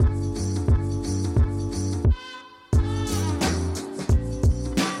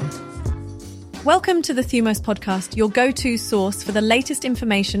Welcome to the Thumos podcast, your go-to source for the latest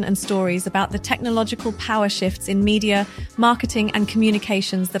information and stories about the technological power shifts in media, marketing, and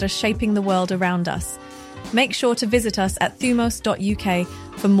communications that are shaping the world around us. Make sure to visit us at thumos.uk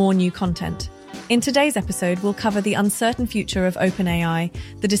for more new content. In today's episode, we'll cover the uncertain future of OpenAI,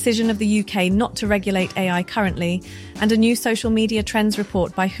 the decision of the UK not to regulate AI currently, and a new social media trends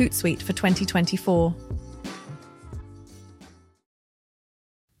report by Hootsuite for 2024.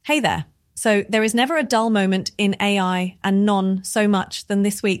 Hey there. So there is never a dull moment in AI and none so much than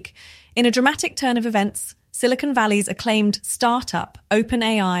this week. In a dramatic turn of events, Silicon Valley's acclaimed startup,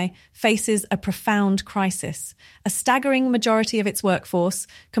 OpenAI, faces a profound crisis. A staggering majority of its workforce,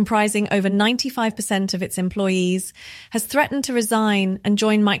 comprising over 95% of its employees, has threatened to resign and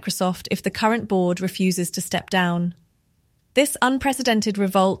join Microsoft if the current board refuses to step down. This unprecedented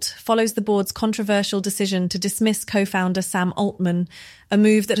revolt follows the board's controversial decision to dismiss co-founder Sam Altman, a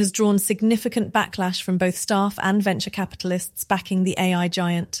move that has drawn significant backlash from both staff and venture capitalists backing the AI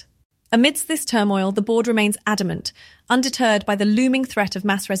giant. Amidst this turmoil, the board remains adamant, undeterred by the looming threat of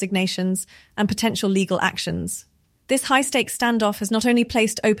mass resignations and potential legal actions. This high-stakes standoff has not only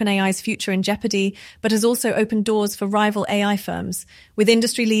placed OpenAI's future in jeopardy, but has also opened doors for rival AI firms, with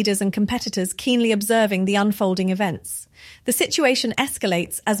industry leaders and competitors keenly observing the unfolding events. The situation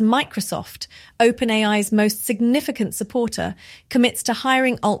escalates as Microsoft, OpenAI's most significant supporter, commits to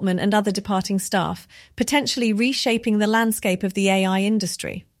hiring Altman and other departing staff, potentially reshaping the landscape of the AI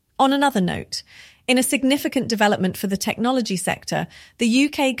industry. On another note, in a significant development for the technology sector, the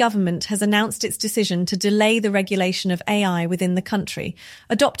UK government has announced its decision to delay the regulation of AI within the country,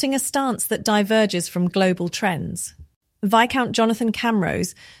 adopting a stance that diverges from global trends. Viscount Jonathan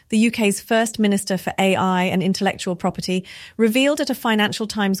Camrose, the UK's First Minister for AI and Intellectual Property, revealed at a Financial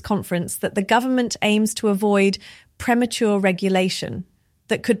Times conference that the government aims to avoid premature regulation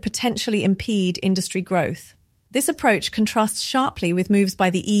that could potentially impede industry growth. This approach contrasts sharply with moves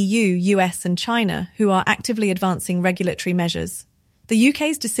by the EU, US and China, who are actively advancing regulatory measures. The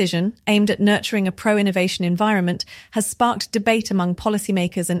UK's decision, aimed at nurturing a pro-innovation environment, has sparked debate among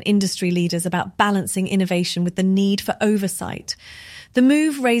policymakers and industry leaders about balancing innovation with the need for oversight. The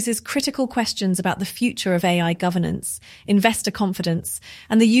move raises critical questions about the future of AI governance, investor confidence,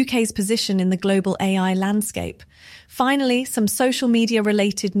 and the UK's position in the global AI landscape. Finally, some social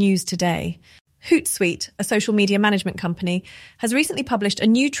media-related news today. Hootsuite, a social media management company, has recently published a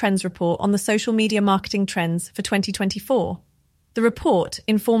new trends report on the social media marketing trends for 2024. The report,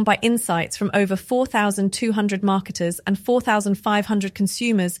 informed by insights from over 4,200 marketers and 4,500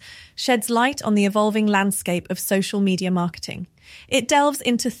 consumers, sheds light on the evolving landscape of social media marketing. It delves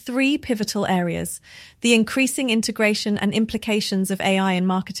into three pivotal areas: the increasing integration and implications of AI in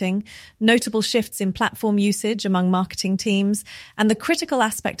marketing, notable shifts in platform usage among marketing teams, and the critical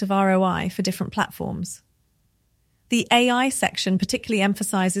aspect of ROI for different platforms. The AI section particularly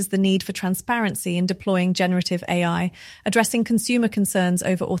emphasizes the need for transparency in deploying generative AI, addressing consumer concerns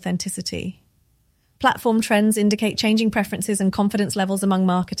over authenticity. Platform trends indicate changing preferences and confidence levels among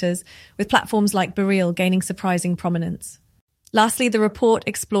marketers, with platforms like BeReal gaining surprising prominence. Lastly, the report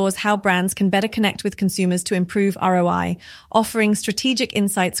explores how brands can better connect with consumers to improve ROI, offering strategic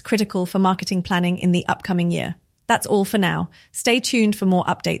insights critical for marketing planning in the upcoming year. That's all for now. Stay tuned for more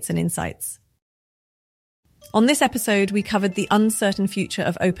updates and insights. On this episode, we covered the uncertain future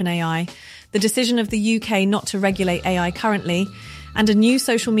of OpenAI, the decision of the UK not to regulate AI currently, and a new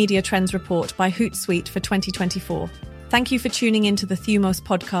social media trends report by Hootsuite for 2024. Thank you for tuning into the Thumos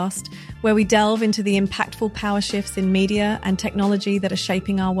podcast, where we delve into the impactful power shifts in media and technology that are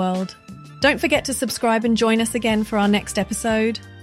shaping our world. Don't forget to subscribe and join us again for our next episode.